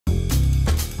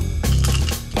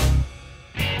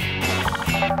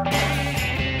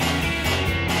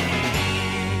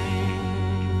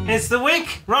It's the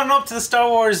week running up to the Star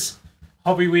Wars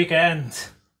hobby weekend.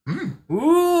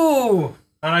 Ooh!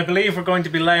 And I believe we're going to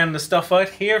be laying the stuff out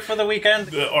here for the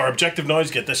weekend. Our objective now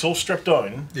is get this all stripped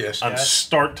down and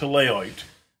start to lay out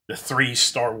the 3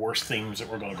 Star Wars themes that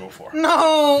we're going to go for.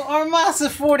 No! Our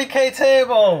massive 40k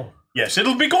table! Yes,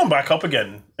 it'll be going back up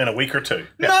again in a week or 2.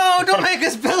 No! Don't make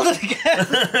us build it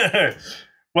again!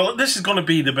 Well, this is going to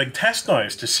be the big test now,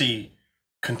 is to see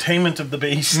containment of the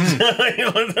beast.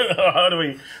 How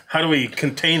do we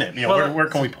contain it? You know, where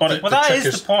can we put it? Well, that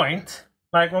is the point.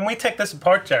 Like, when we take this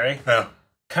apart, Jerry,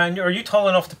 are you tall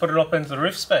enough to put it up into the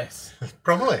roof space?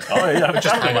 Probably. Oh, yeah, I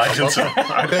just imagine so.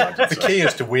 The key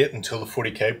is to wait until the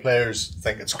 40k players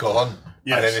think it's gone.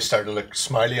 Yes. And then they start to look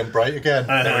smiley and bright again.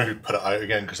 And then we put it out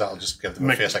again, because that'll just give them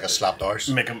a face like a slapped arse.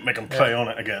 Make them play on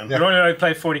it again. You're only allowed to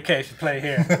play 40k if you play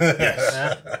here.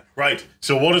 Yes. Right.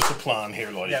 So what is the plan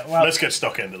here, Lloyd? Let's get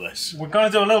stuck into this. We're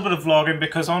going to do a little bit of vlogging,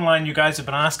 because online you guys have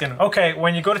been asking, okay,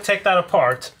 when you go to take that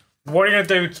apart, what are you going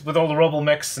to do with all the rubble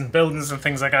mix and buildings and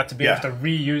things like that to be able to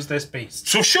reuse this beast?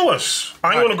 So show us.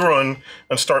 I'm going to go around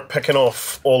and start picking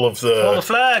off all the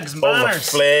flags and banners. All the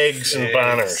flags and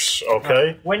banners,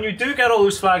 okay? When you do get all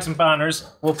those flags and banners,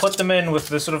 we'll put them in with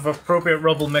the sort of appropriate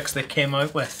rubble mix they came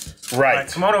out with. Right.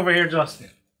 Come on over here, Justin.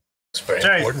 It's very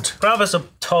important. Grab us a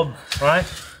tub, right?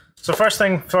 So first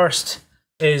thing first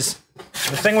is,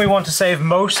 the thing we want to save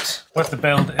most with the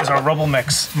build is our rubble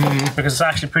mix, because it's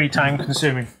actually pretty time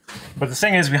consuming. But the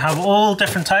thing is, we have all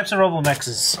different types of rubble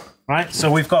mixes, right?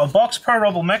 So we've got a box per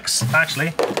rubble mix,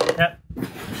 actually. Yeah.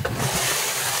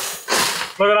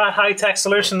 Look at that high-tech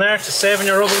solution there to saving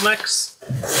your rubble mix.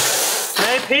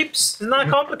 Hey peeps, isn't that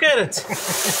complicated?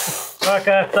 Look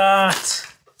at that.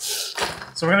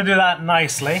 So we're going to do that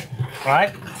nicely,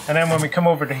 right? And then when we come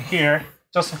over to here,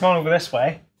 just come on over this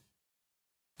way,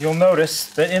 you'll notice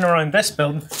that in around this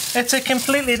build, it's a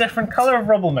completely different colour of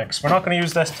rubble mix. We're not going to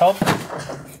use this tub,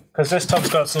 because this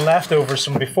tub's got some leftovers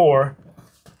from before.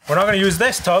 We're not going to use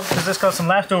this tub, because this got some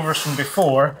leftovers from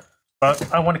before,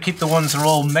 but I want to keep the ones that are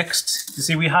all mixed. You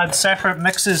see, we had separate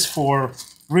mixes for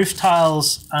roof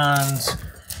tiles and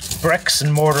bricks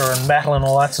and mortar and metal and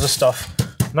all that sort of stuff.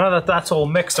 Now that that's all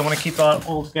mixed, I want to keep that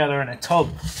all together in a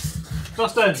tub.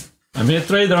 Justin! I made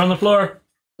 3, they're on the floor.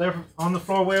 They're on the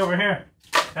floor way over here.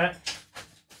 Okay.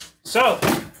 So,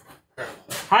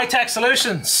 high-tech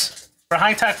solutions for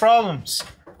high-tech problems.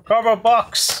 Cardboard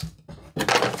box.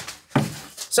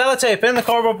 Sellotape in the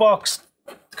cardboard box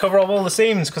to cover up all the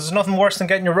seams, because there's nothing worse than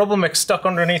getting your rubble mix stuck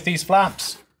underneath these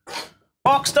flaps.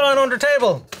 Box down under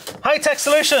table. High-tech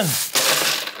solution.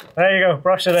 There you go,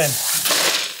 brush it in.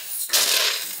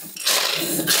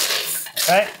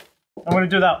 Okay, I'm going to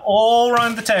do that all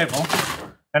around the table.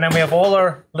 And then we have all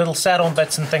our little set-on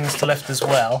bits and things to lift as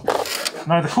well.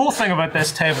 Now the cool thing about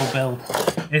this table build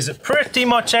is that pretty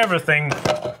much everything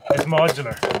is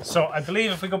modular. So I believe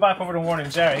if we go back over to Warren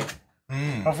and Jerry,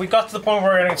 have we got to the point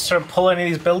where we're going to start pulling any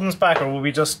of these buildings back, or will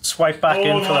we just swipe back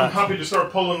in for that? I'm happy to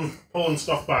start pulling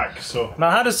stuff back. So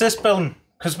now how does this building,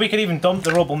 because we could even dump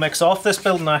the rubble mix off this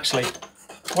building actually.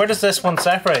 Where does this one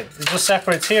separate? It just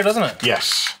separates here, doesn't it?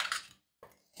 Yes.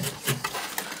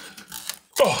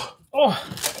 Oh,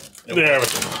 there we go.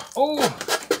 Oh,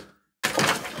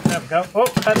 there we go. Oh,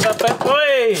 that's that bit.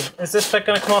 Oi! Is this bit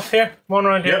going to come off here? Come on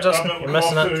around here, Justin. You're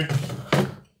missing it.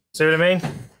 See what I mean?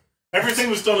 Everything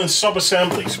was done in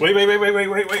sub-assemblies. Wait.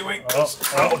 Oh,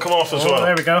 that'll come off as well.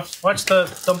 There we go. Watch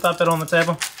dump that bit on the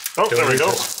table. Oh, there we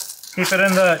go. Keep it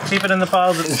in the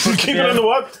pile. Keep it in the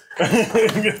what?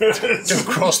 Just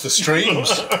across the streams.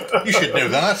 You should know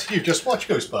that. You just watch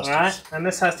Ghostbusters. Alright, and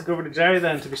this has to go over to Jerry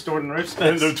then to be stored in the roof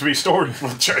space. To be stored,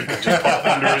 well, Jerry could just pop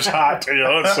under his hat, you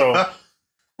know. So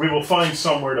we will find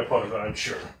somewhere to put it, I'm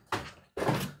sure.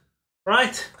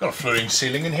 Right. Got a floating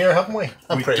ceiling in here, haven't we?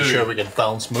 I'm pretty sure we can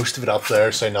balance most of it up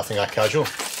there, so nothing that casual.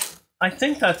 I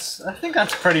think that's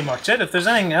pretty much it. If there's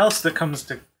anything else that comes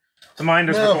to mind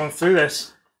as we're going through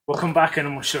this, we'll come back in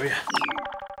and we'll show you.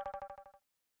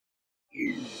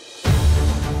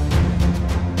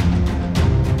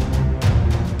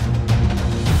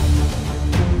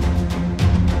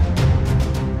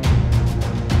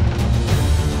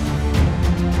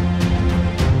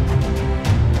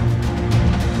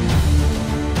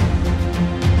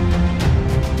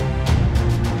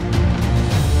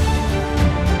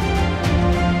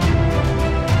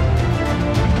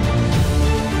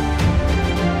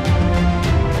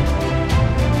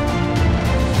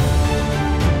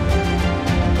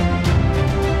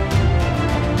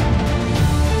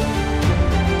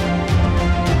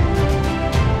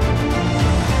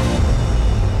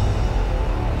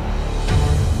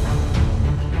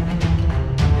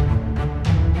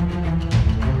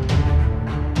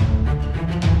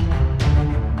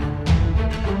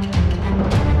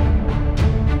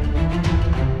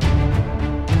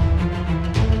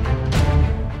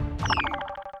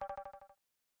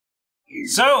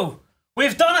 So,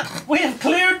 we've done it. We have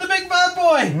cleared the big bad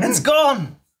boy. It's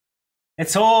gone.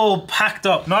 It's all packed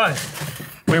up now.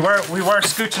 We were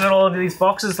scooching it all into these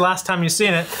boxes last time you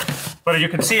seen it, but you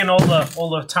can see in all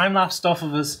the time lapse stuff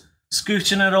of us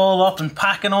scooching it all up and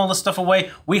packing all the stuff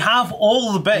away. We have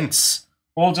all the bits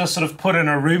all just sort of put in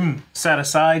a room set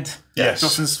aside. Yes.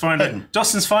 Justin's found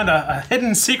a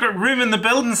hidden secret room in the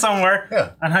building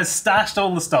somewhere and has stashed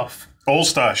all the stuff. All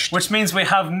stashed. Which means we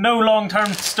have no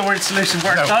long-term storage solution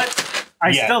worked out.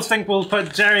 I still think we'll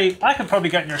put Jerry. I could probably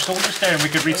get in your shoulders there, and we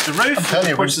could reach the roof. I'm telling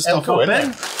you, push the stuff up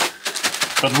in.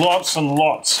 But lots and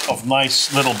lots of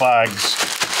nice little bags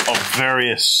of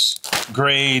various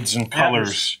grades and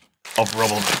colours of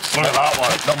rubble mix. Look at that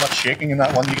one. Not much shaking in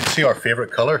that one. You can see our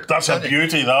favourite colour. That's a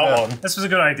beauty, that one. This was a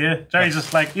good idea. Jerry's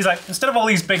just like, he's like, instead of all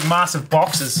these big massive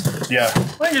boxes, why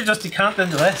don't you just decant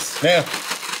into this? Yeah.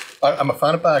 I'm a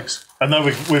fan of bags. And now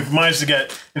we've managed to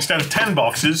get, instead of 10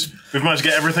 boxes, we've managed to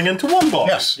get everything into one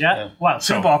box. Yeah. Well,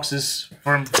 two boxes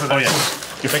for your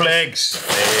flags.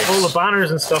 All the banners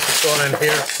and stuff is going in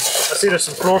here. I see there's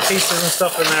some floor pieces and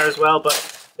stuff in there as well,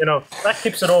 but you know, that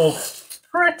keeps it all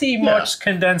pretty much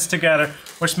condensed together,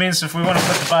 which means if we want to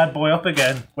put the bad boy up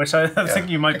again, which I think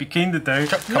you might be keen to do. We're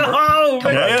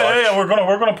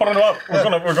gonna put it up.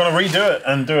 We're gonna redo it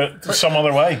and do it some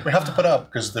other way. We have to put it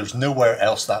up because there's nowhere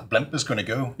else that blimp is going to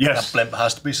go. Yes, that blimp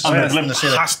has to be. And the blimp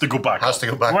has to go back. Has to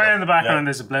go back. Way in the background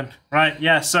is a blimp, right?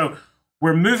 Yeah. So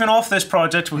we're moving off this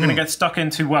project. We're going to get stuck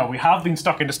into. Well, we have been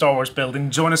stuck into Star Wars building.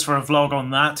 Join us for a vlog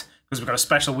on that, because we've got a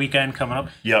special weekend coming up.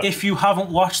 If you haven't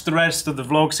watched the rest of the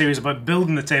vlog series about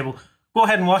building the table, go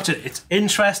ahead and watch it. It's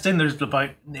interesting. There's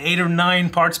about 8 or 9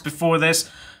 parts before this.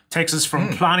 Takes us from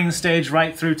planning stage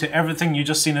right through to everything you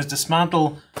just seen as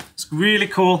dismantle. It's really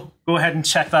cool. Go ahead and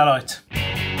check that out.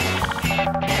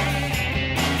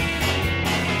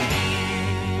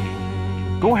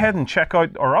 Go ahead and check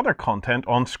out our other content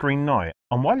on screen now.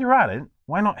 And while you're at it,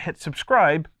 why not hit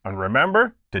subscribe and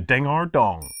remember to ding our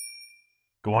dong.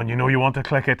 Go on, you know you want to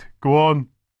click it. Go on.